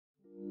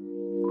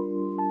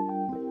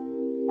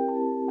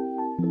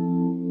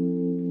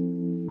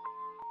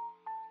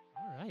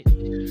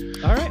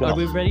are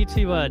we ready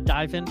to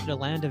dive into the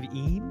land of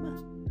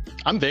Eam?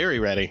 I'm very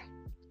ready.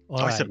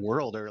 All I right. said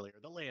world earlier.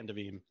 The land of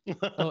Eam.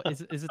 Oh,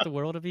 is it the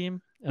world of Eam?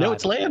 No,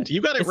 it's land.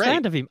 You got it It's right.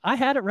 land of Eam. I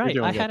had it right.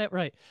 doing I good. had it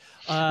right.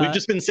 We've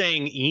just been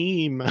saying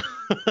Eam.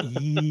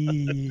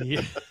 Eee.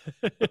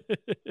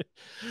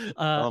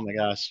 Oh my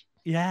gosh.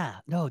 Yeah.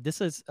 No,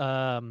 this is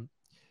so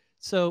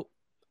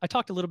I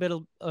talked a little bit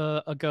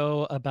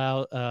ago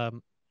about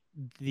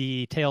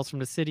the Tales from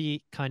the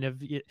City, kind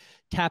of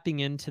tapping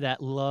into that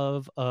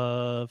love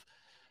of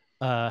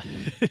I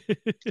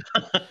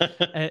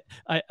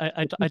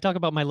talk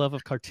about my love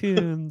of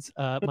cartoons,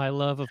 my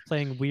love of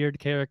playing weird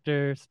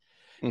characters,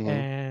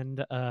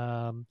 and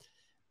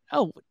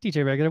oh,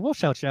 DJ Regular, we'll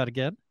shout you out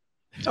again.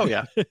 Oh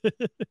yeah.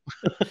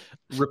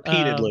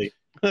 Repeatedly.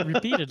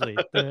 Repeatedly.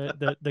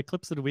 The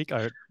clips of the week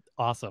are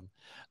awesome.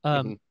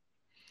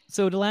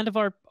 So the Land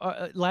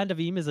of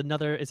Eam is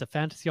a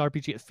fantasy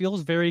RPG. It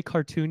feels very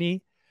cartoony.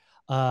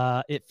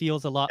 It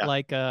feels a lot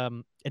like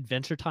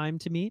Adventure Time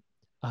to me.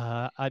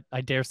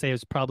 I dare say it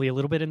was probably a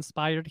little bit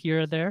inspired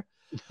here or there,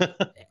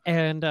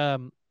 and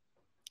not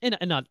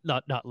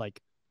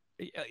like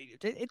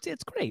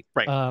it's great.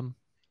 Right.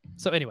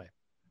 So anyway,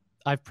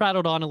 I've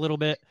prattled on a little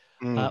bit.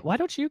 Why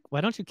don't you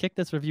kick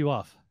this review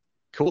off?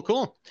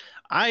 Cool.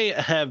 I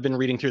have been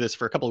reading through this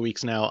for a couple of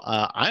weeks now.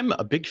 I'm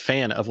a big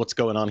fan of what's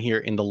going on here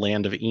in the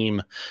land of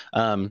Eam.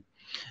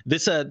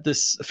 This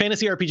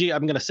fantasy RPG,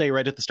 I'm going to say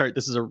right at the start,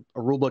 this is a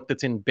rule book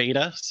that's in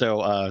beta.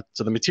 So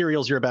the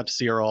materials you're about to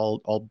see are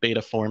all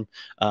beta form.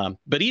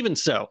 But even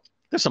so,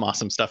 there's some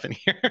awesome stuff in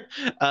here.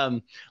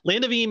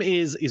 Land of Eam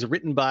is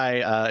written by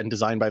and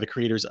designed by the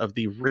creators of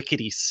the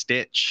Rickety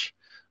Stitch.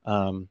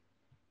 And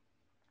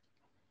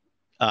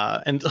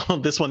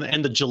this one,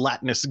 and the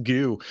Gelatinous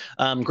Goo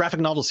graphic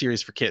novel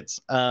series for kids.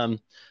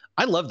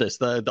 I love this.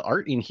 The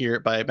art in here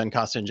by Ben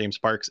Costa and James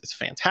Sparks is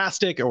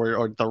fantastic,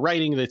 or the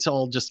writing. It's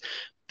all just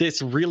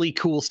this really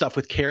cool stuff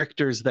with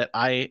characters that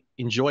I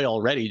enjoy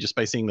already just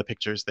by seeing the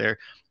pictures. They're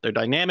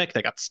dynamic.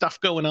 They got stuff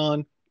going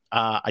on.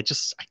 I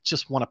just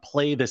want to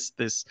play this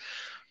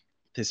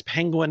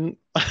penguin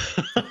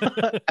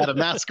at a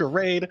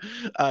masquerade.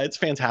 It's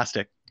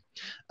fantastic.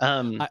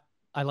 I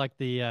like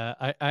the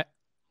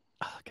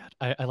oh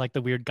god, I like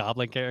the weird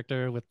goblin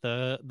character with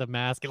the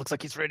mask. It looks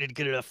like he's ready to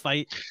get in a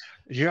fight.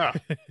 Yeah,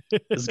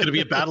 this is going to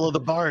be a battle of the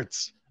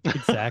bards.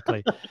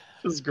 Exactly.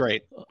 This is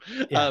great.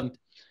 Yeah.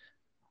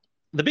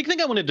 The big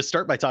thing I wanted to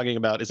start by talking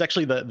about is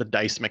actually the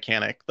dice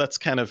mechanic. That's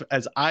kind of,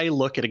 as I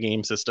look at a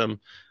game system,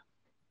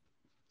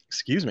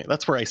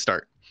 that's where I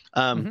start.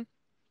 In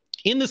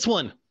this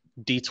one,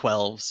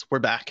 D12s, we're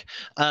back.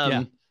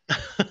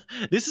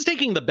 This is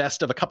taking the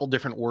best of a couple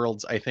different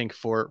worlds, I think,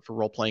 for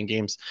role-playing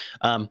games.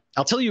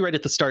 I'll tell you right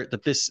at the start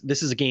that this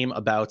is a game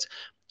about,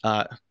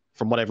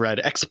 from what I've read,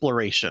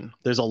 exploration.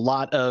 There's a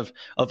lot of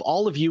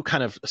all of you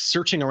kind of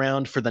searching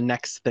around for the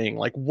next thing,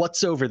 like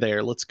what's over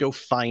there? Let's go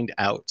find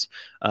out.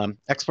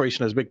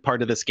 Exploration is a big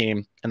part of this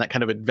game, and that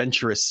kind of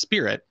adventurous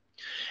spirit.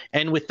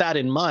 And with that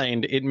in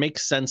mind, it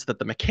makes sense that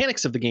the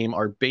mechanics of the game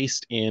are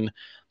based in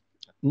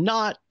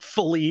not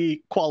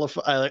fully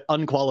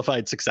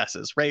unqualified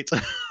successes, right?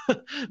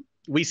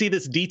 We see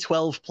this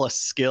D12 plus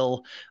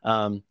skill.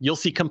 You'll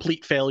see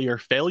complete failure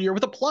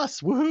with a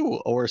plus,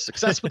 woohoo, or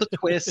success with a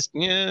twist,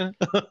 yeah.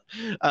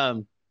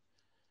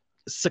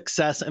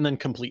 Success and then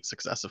complete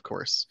success, of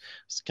course.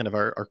 It's kind of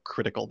our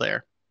critical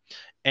there.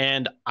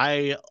 And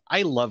I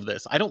love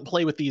this. I don't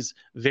play with these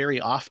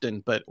very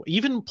often, but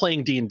even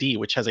playing D&D,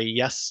 which has a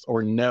yes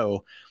or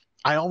no,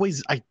 I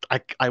always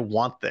I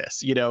want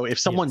this. You know, if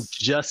someone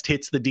just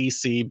hits the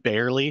DC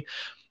barely,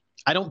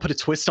 I don't put a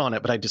twist on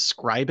it, but I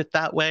describe it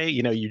that way.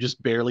 You know, you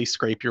just barely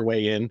scrape your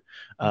way in.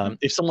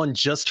 If someone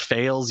just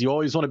fails, you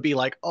always want to be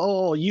like,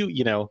 oh,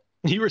 you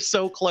were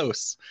so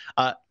close.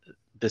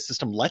 This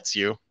system lets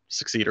you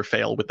succeed or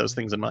fail with those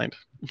things in mind.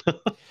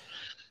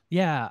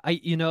 Yeah,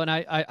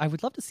 I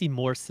would love to see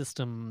more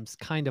systems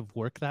kind of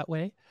work that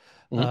way.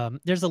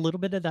 There's a little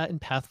bit of that in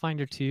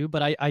Pathfinder too,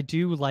 but I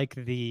do like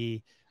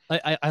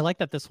I like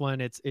that this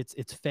one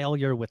it's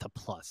failure with a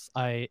plus.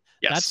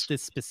 That's the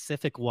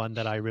specific one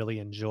that I really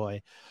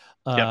enjoy.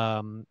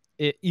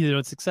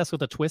 Success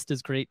with a twist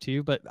is great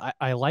too, but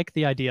I like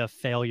the idea of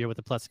failure with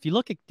a plus. If you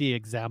look at the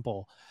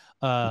example,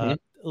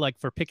 like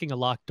for picking a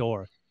locked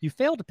door, you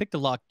fail to pick the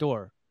locked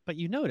door, but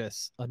you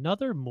notice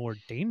another more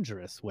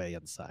dangerous way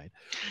inside,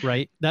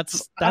 right?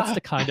 That's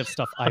the kind of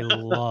stuff I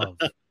love.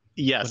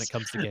 Yes, when it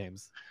comes to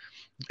games,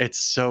 it's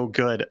so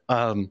good.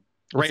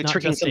 Right,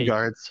 tricking some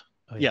guards.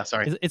 Oh, yeah,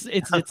 sorry.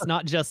 It's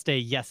not just a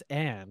yes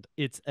and,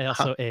 it's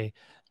also a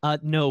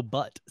no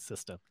but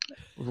system.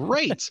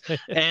 Right.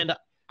 And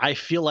I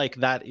feel like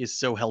that is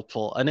so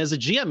helpful. And as a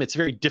GM, it's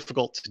very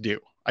difficult to do,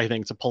 I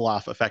think, to pull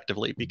off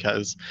effectively,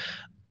 because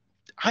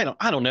I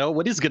don't know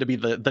what is going to be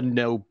the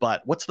no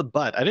but. What's the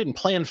but? I didn't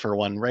plan for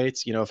one, right?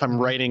 You know, if I'm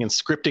writing and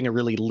scripting a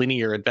really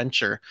linear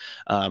adventure,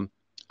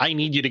 I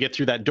need you to get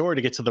through that door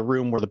to get to the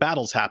room where the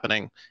battle's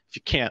happening. If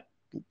you can't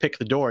pick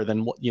the door,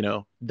 then what?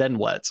 Then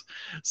what?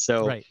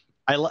 So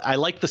I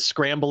like the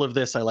scramble of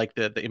this. I like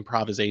the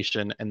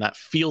improvisation, and that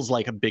feels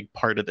like a big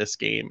part of this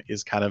game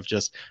is kind of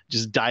just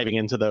diving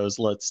into those.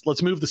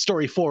 Let's move the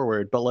story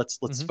forward, but let's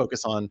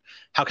focus on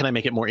how can I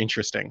make it more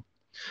interesting,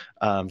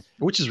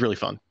 which is really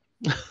fun.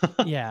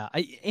 Yeah,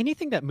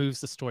 anything that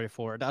moves the story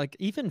forward, like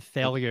even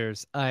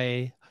failures,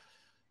 in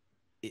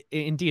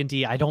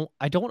D&D, I don't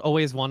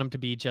always want them to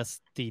be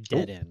just the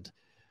dead end.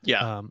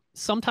 Yeah.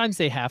 Sometimes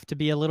they have to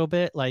be a little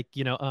bit like,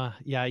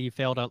 yeah, you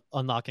failed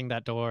unlocking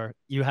that door.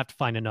 You have to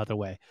find another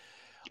way.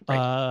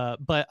 Right.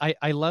 But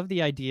I love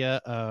the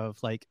idea of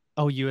like,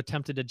 oh, you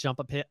attempted to jump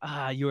a pit.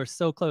 You were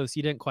so close.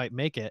 You didn't quite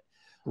make it.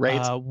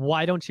 Right.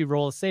 Why don't you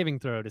roll a saving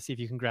throw to see if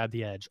you can grab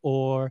the edge?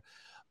 Or,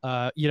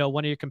 one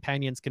of your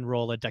companions can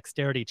roll a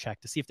dexterity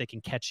check to see if they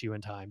can catch you in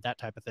time, that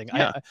type of thing.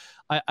 Yeah.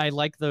 I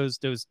like those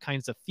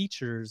kinds of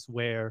features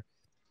where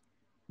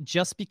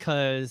just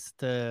because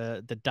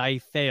the die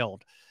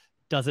failed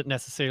doesn't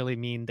necessarily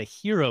mean the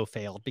hero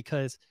failed,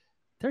 because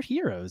they're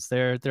heroes.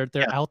 They're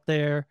out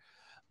there,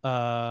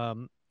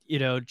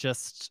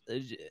 just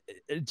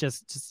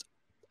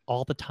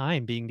all the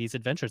time being these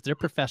adventures. They're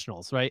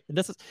professionals, right? And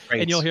this is,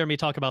 and you'll hear me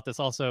talk about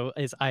this also,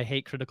 is I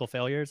hate critical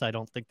failures. I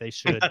don't think they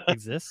should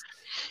exist.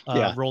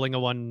 Rolling a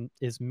 1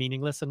 is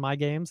meaningless in my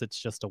games.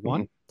 It's just a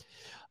 1.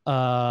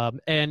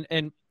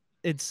 And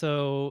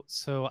so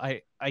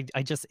I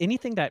just,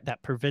 anything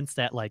that prevents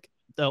that, like,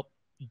 oh,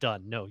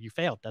 done. No, you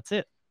failed. That's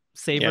it.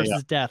 Save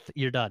versus death.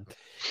 You're done.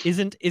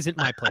 Isn't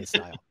my play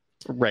style.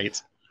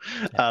 Right.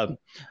 Yeah.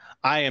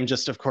 I am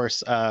just, of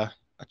course,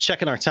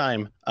 checking our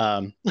time.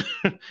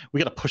 We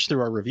got to push through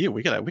our review.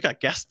 We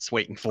got guests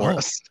waiting for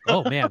us.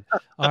 Oh man.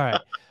 All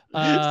right.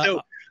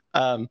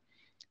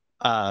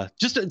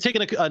 Just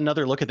taking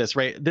another look at this,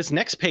 right? This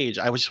next page,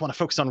 I just want to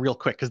focus on real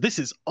quick, because this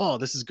is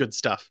good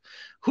stuff.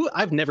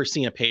 I've never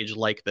seen a page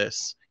like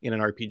this in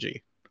an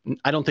RPG.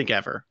 I don't think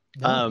ever.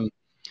 No.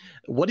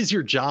 What is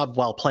your job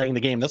while playing the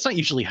game? That's not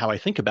usually how I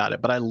think about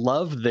it, but I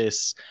love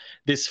this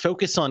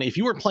focus on, if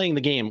you were playing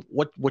the game,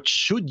 what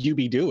should you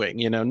be doing?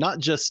 Not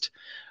just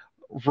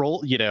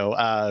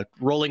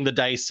rolling the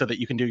dice so that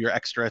you can do your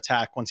extra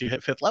attack once you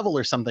hit 5th level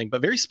or something,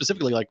 but very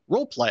specifically like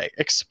role play,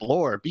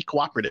 explore, be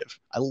cooperative.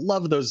 I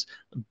love those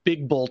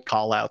big bold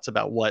call outs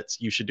about what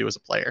you should do as a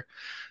player.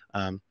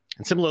 And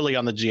similarly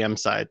on the GM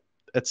side,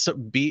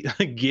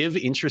 give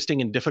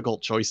interesting and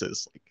difficult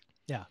choices.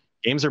 Yeah.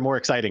 Games are more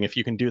exciting if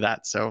you can do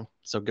that. So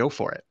go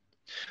for it.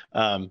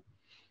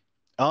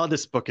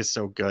 This book is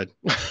so good.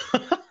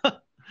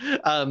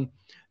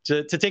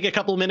 To take a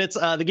couple of minutes,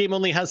 the game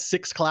only has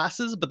 6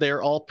 classes, but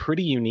they're all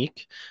pretty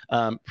unique,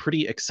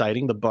 pretty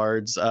exciting. The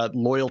bards,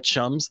 loyal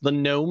chums. The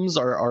gnomes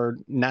are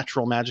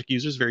natural magic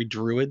users, very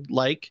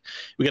druid-like.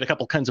 We got a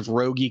couple kinds of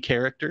roguey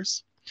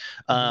characters.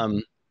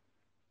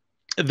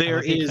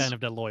 There is kind of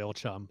the loyal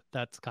chum.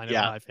 That's kind of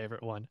my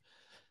favorite one.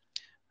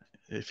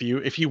 If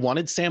you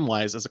wanted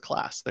Samwise as a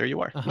class, there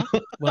you are.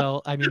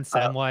 Well, I mean,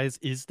 Samwise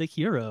is the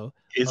hero.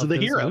 Of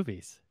those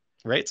movies,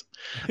 right?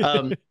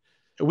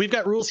 We've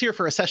got rules here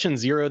for a session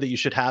 0 that you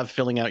should have,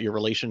 filling out your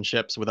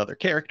relationships with other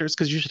characters,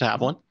 because you should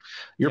have one.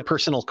 Your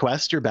personal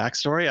quest, your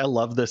backstory. I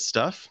love this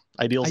stuff.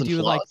 Ideals and flaws.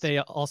 I do like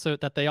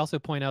they also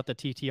point out the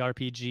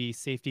TTRPG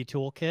safety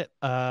toolkit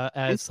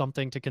as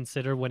something to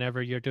consider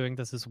whenever you're doing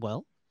this as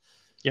well.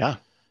 Yeah.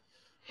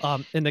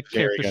 In the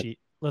character sheet.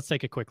 Let's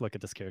take a quick look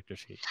at this character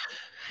sheet.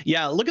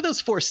 Yeah, look at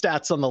those 4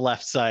 stats on the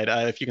left side,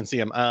 if you can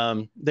see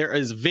them. There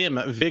is Vim,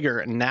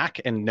 Vigor, Knack,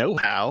 and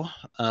Know-How.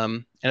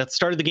 And at the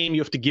start of the game,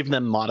 you have to give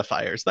them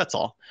modifiers. That's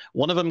all.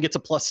 One of them gets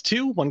a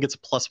 +2, one gets a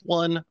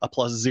 +1, a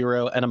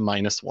 +0, and a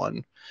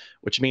 -1,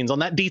 which means on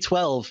that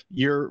D12,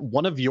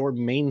 one of your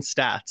main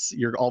stats,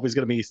 you're always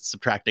going to be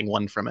subtracting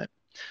 1 from it.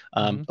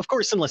 Of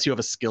course, unless you have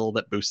a skill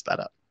that boosts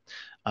that up.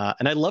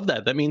 And I love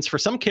that. That means for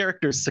some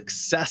characters,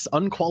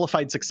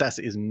 unqualified success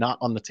is not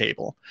on the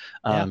table,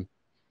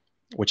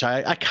 which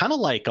I kind of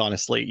like,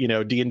 honestly.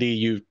 D&D,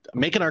 you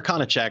make an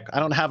Arcana check.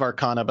 I don't have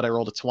Arcana, but I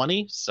rolled a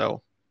 20,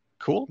 so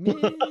cool.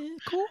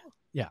 Cool.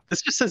 Yeah.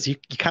 This just says you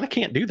kind of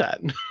can't do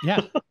that.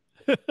 Yeah.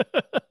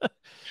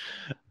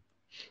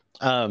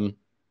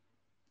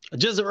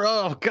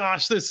 Oh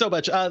gosh, there's so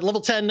much. Level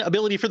 10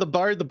 ability for the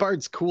bard. The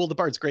bard's cool. The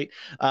bard's great.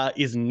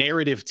 Is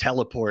narrative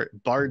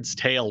teleport. Bard's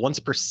tale. Once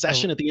per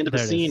session at the end of the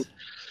scene,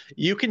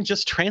 you can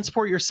just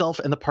transport yourself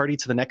and the party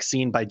to the next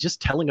scene by just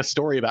telling a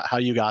story about how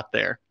you got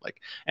there.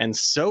 And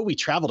so we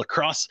traveled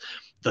across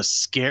the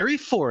scary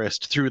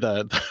forest through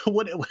the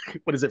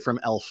what is it from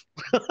Elf?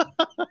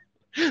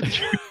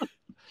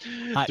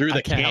 Through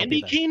the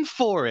candy cane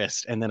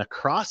forest, and then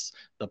across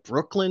the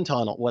Brooklyn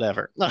Tunnel.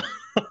 Whatever.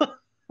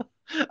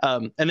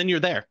 And then you're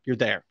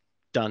there,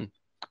 done.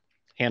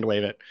 Hand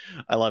wave it.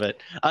 I love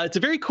it. It's a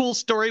very cool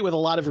story with a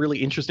lot of really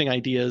interesting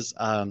ideas.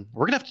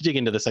 We're gonna have to dig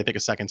into this, I think, a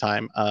second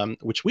time,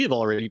 which we have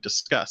already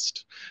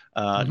discussed,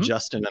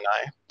 Justin and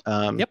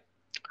I.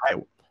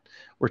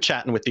 We're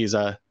chatting with these.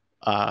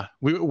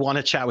 We want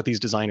to chat with these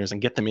designers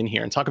and get them in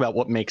here and talk about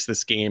what makes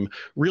this game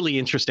really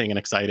interesting and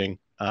exciting.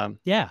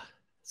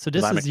 So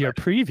this is your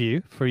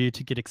preview for you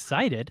to get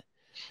excited.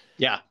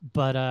 Yeah.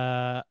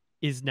 But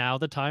is now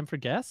the time for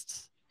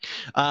guests?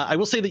 I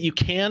will say that you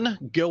can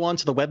go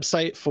onto the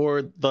website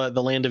for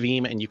the Land of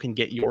Eam, and you can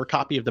get your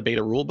copy of the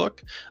beta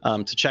rulebook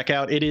to check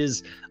out. It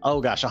is, oh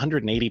gosh,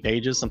 180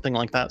 pages, something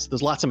like that. So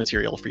there's lots of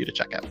material for you to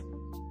check out.